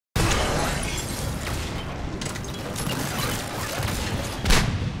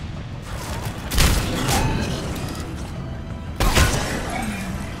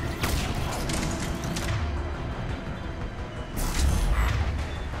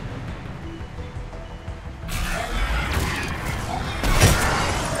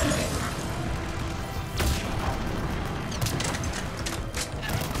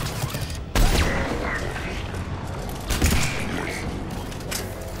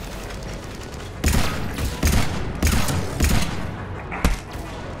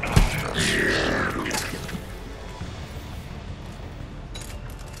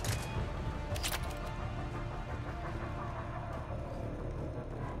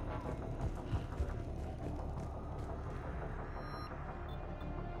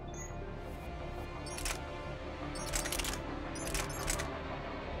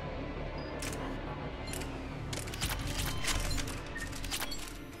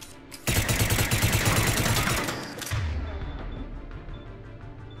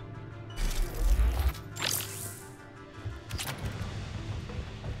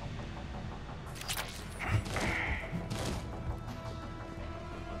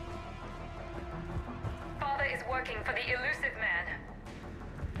working for the elusive man.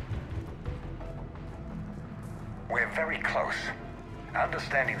 We're very close.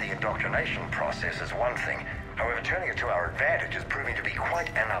 Understanding the indoctrination process is one thing. However, turning it to our advantage is proving to be quite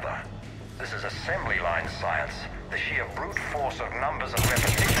another. This is assembly line science. The sheer brute force of numbers and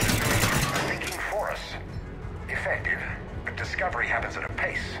repetition is doing the thinking for us. Effective, but discovery happens at a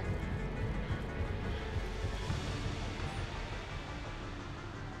pace.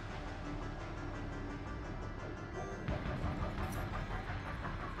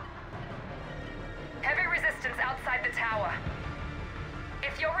 Heavy resistance outside the tower.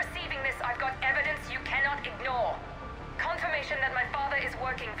 If you're receiving this, I've got evidence you cannot ignore. Confirmation that my father is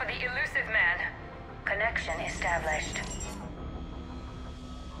working for the elusive man. Connection established.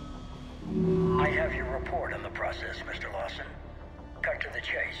 I have your report on the process, Mr. Lawson. Cut to the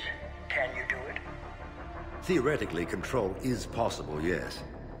chase. Can you do it? Theoretically, control is possible, yes.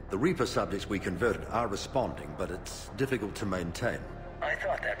 The Reaper subjects we converted are responding, but it's difficult to maintain. I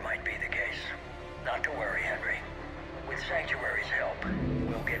thought that might be the case. Not to worry, Henry. With Sanctuary's help,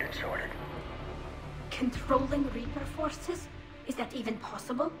 we'll get it sorted. Controlling Reaper forces? Is that even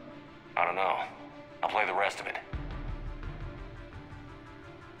possible? I don't know. I'll play the rest of it.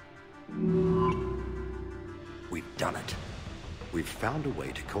 We've done it. We've found a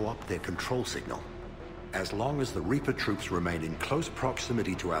way to co-opt their control signal. As long as the Reaper troops remain in close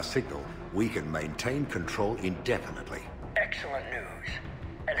proximity to our signal, we can maintain control indefinitely. Excellent news.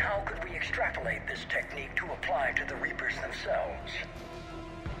 And how could we extrapolate this technique to apply to the Reapers themselves?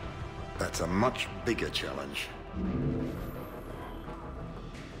 That's a much bigger challenge.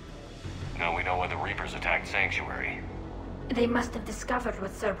 Now we know why the Reapers attacked Sanctuary. They must have discovered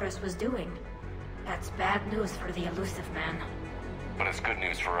what Cerberus was doing. That's bad news for the elusive man. But it's good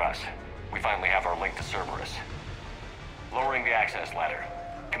news for us. We finally have our link to Cerberus. Lowering the access ladder.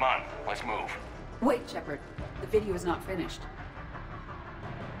 Come on, let's move. Wait, Shepard. The video is not finished.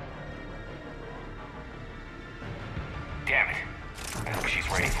 Damn it. I hope she's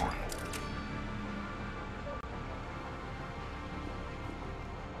ready for it.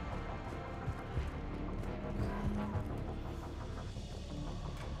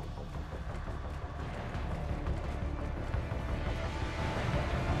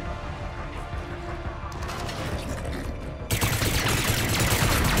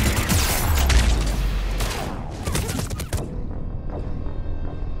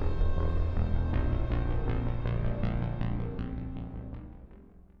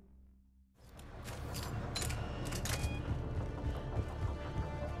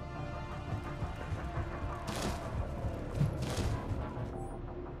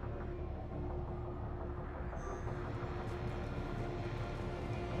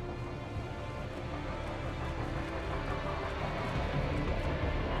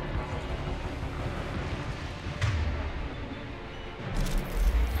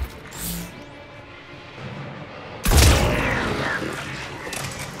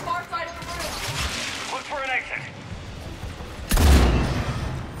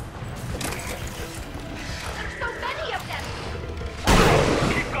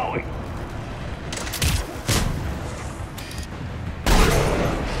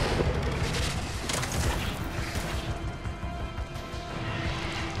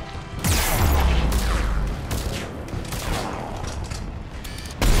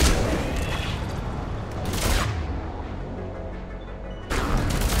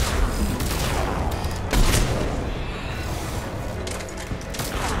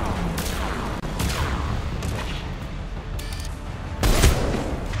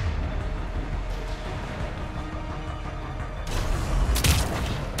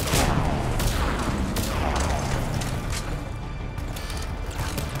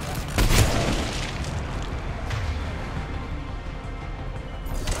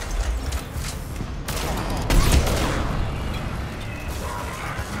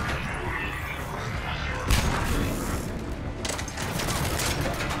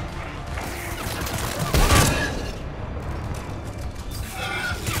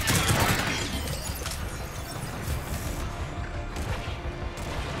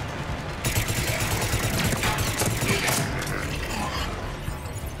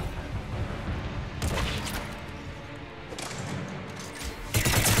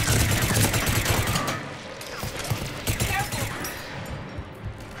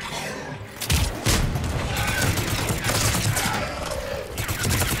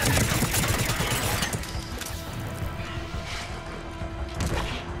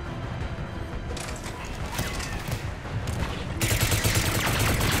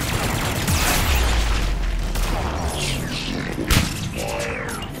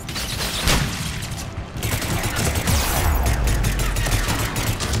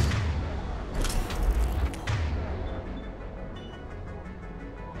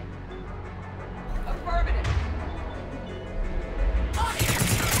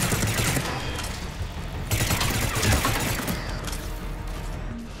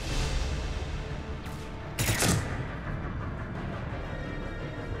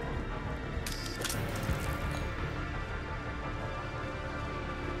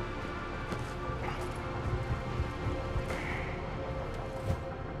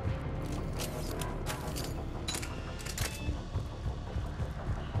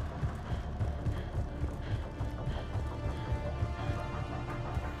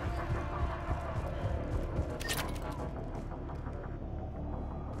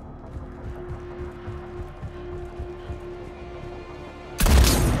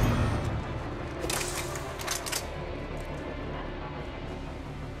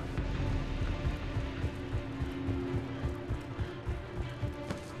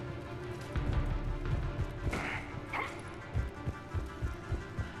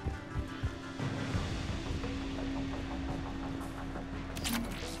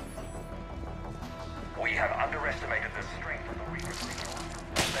 have underestimated the strength of the Reaper signal.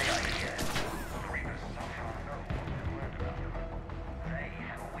 They are here. The Reapers somehow know what we've learned about them. They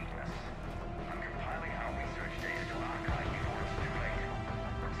have a weakness. I'm compiling our research data to archive before it's too late.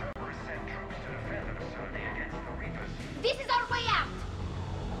 Cerberus sent troops to defend the facility against the Reapers. This is our way out!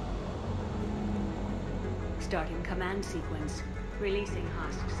 Starting command sequence. Releasing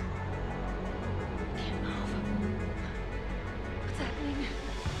husks. Can't move. What's happening?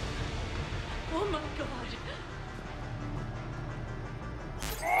 Oh my god.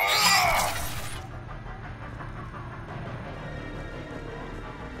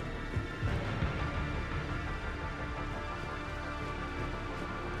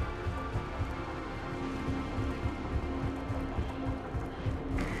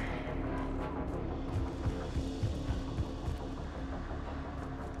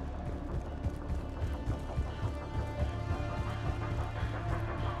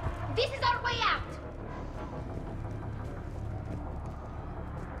 This is our way out!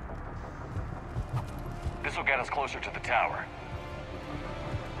 This will get us closer to the tower.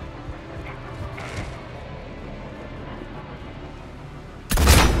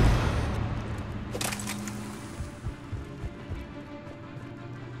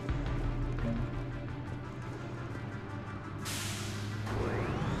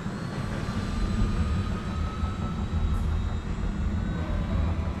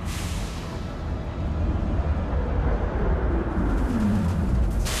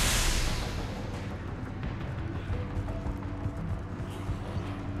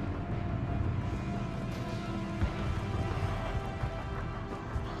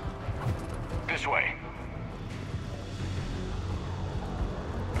 This way.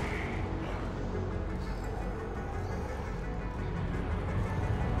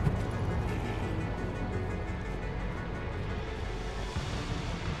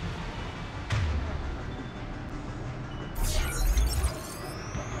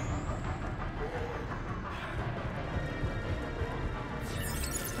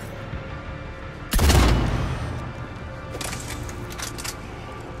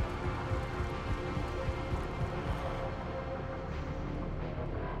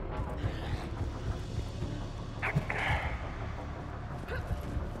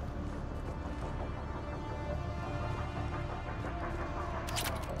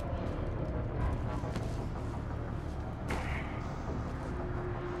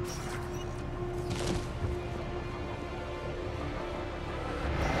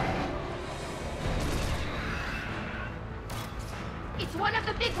 It's one of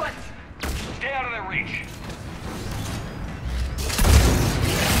the big ones! Stay out of their reach.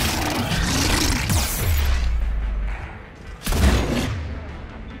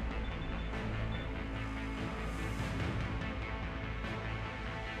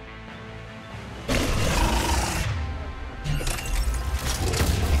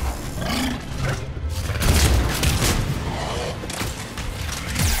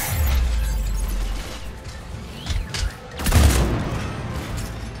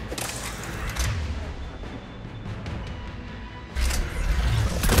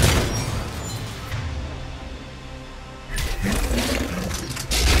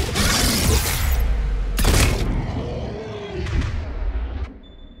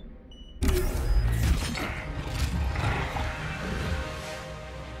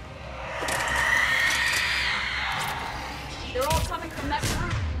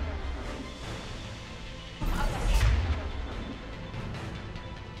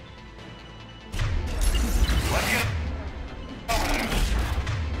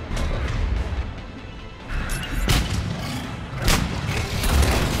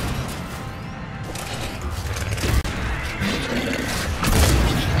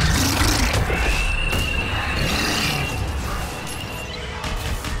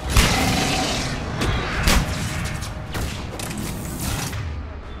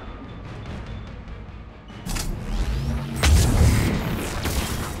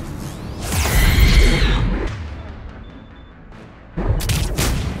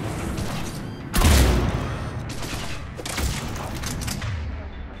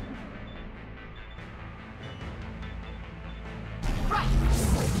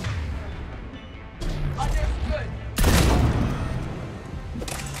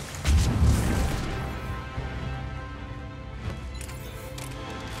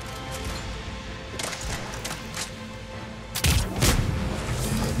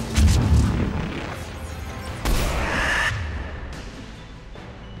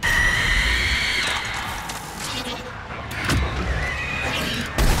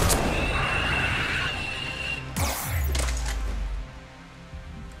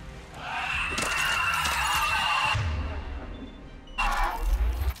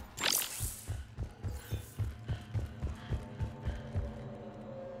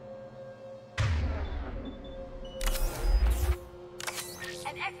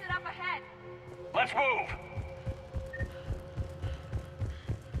 exit up ahead. Let's move!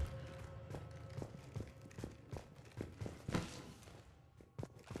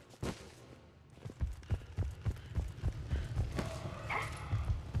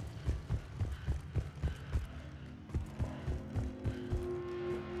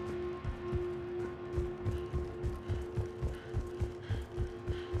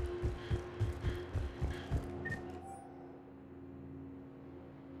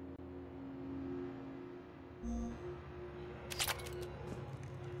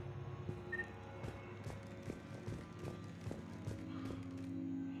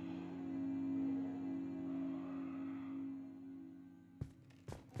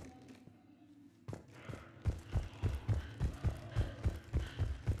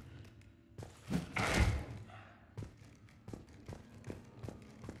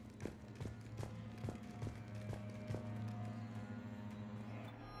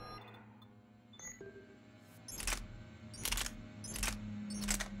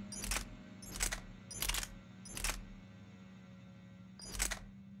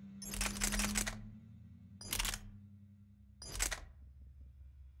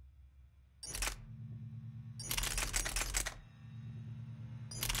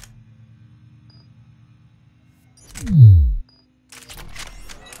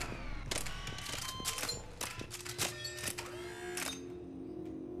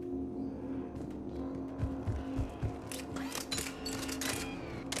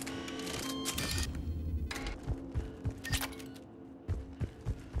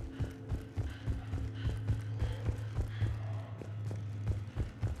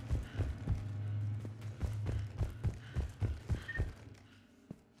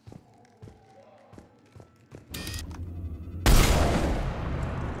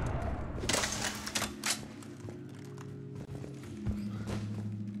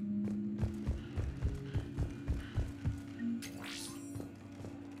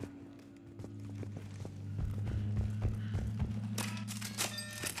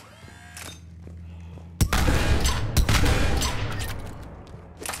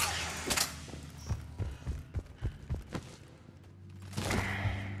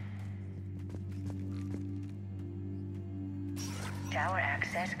 Tower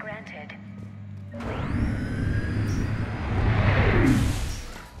access granted.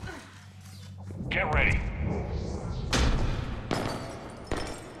 Get ready.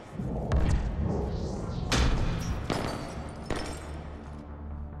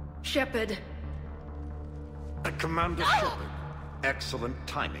 Shepard. Commander Shepard. Excellent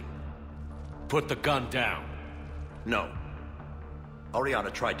timing. Put the gun down. No.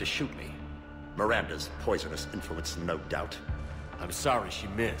 Oriana tried to shoot me. Miranda's poisonous influence, no doubt. I'm sorry she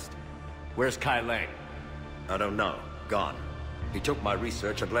missed. Where's Kai Lang? I don't know. Gone. He took my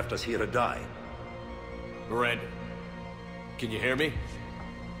research and left us here to die. Miranda, can you hear me?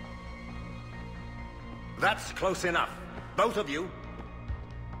 That's close enough. Both of you.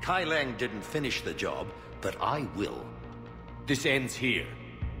 Kai Lang didn't finish the job, but I will. This ends here.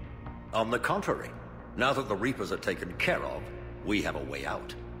 On the contrary, now that the Reapers are taken care of, we have a way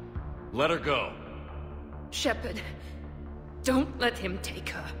out. Let her go. Shepard, don't let him take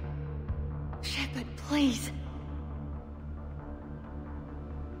her. Shepard, please.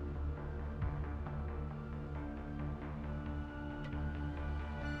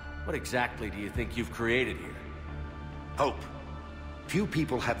 What exactly do you think you've created here? Hope. Few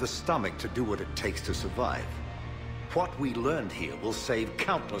people have the stomach to do what it takes to survive. What we learned here will save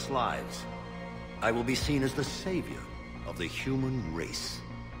countless lives. I will be seen as the savior of the human race.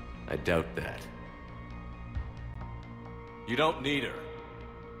 I doubt that. You don't need her.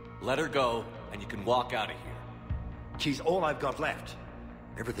 Let her go, and you can walk out of here. She's all I've got left.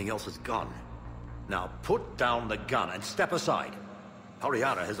 Everything else is gone. Now put down the gun and step aside.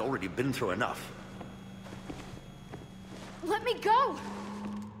 Oriana has already been through enough. Let me go!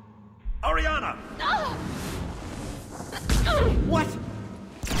 Oriana! Ah! What?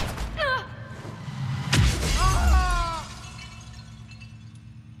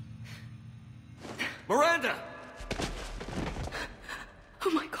 Miranda! Oh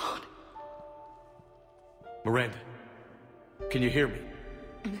my god. Miranda, can you hear me?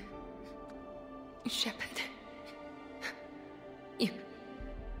 Shepard.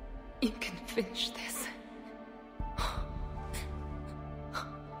 You can finish this.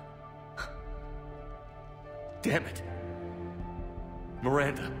 Damn it.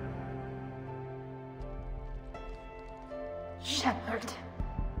 Miranda. Shepard.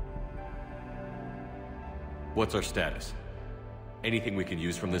 What's our status? Anything we can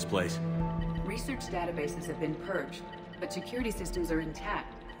use from this place? Research databases have been purged. but security systems are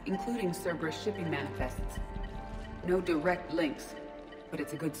intact, including Cerberus shipping manifests. No direct links, but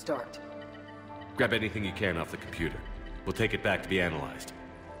it's a good start. Grab anything you can off the computer. We'll take it back to be analyzed.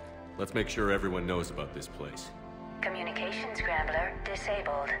 Let's make sure everyone knows about this place. Communication scrambler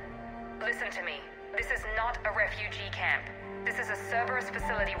disabled. Listen to me. This is not a refugee camp. This is a Cerberus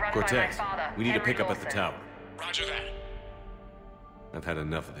facility run Cortez, by my father, we need to Henry pick up at the Lawson. tower. Roger that. I've had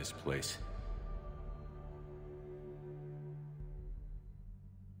enough of this place.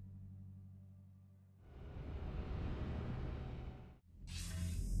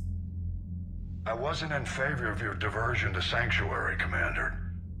 I wasn't in favor of your diversion to Sanctuary, Commander.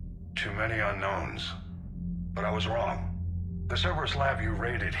 Too many unknowns. But I was wrong. The Cerberus lab you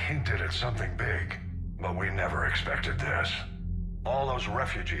raided hinted at something big, but we never expected this. All those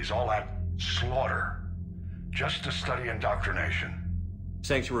refugees, all that slaughter, just to study indoctrination.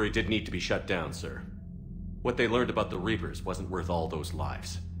 Sanctuary did need to be shut down, sir. What they learned about the Reapers wasn't worth all those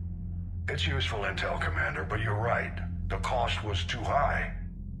lives. It's useful intel, Commander, but you're right. The cost was too high.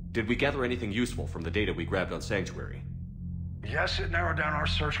 Did we gather anything useful from the data we grabbed on Sanctuary? Yes, it narrowed down our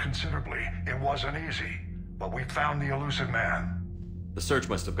search considerably. It wasn't easy, but we found the elusive man. The search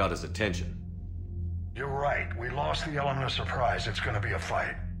must have got his attention. You're right. We lost the element of surprise. It's gonna be a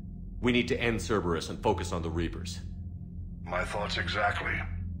fight. We need to end Cerberus and focus on the Reapers. My thoughts exactly.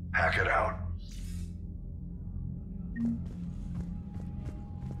 Hack it out.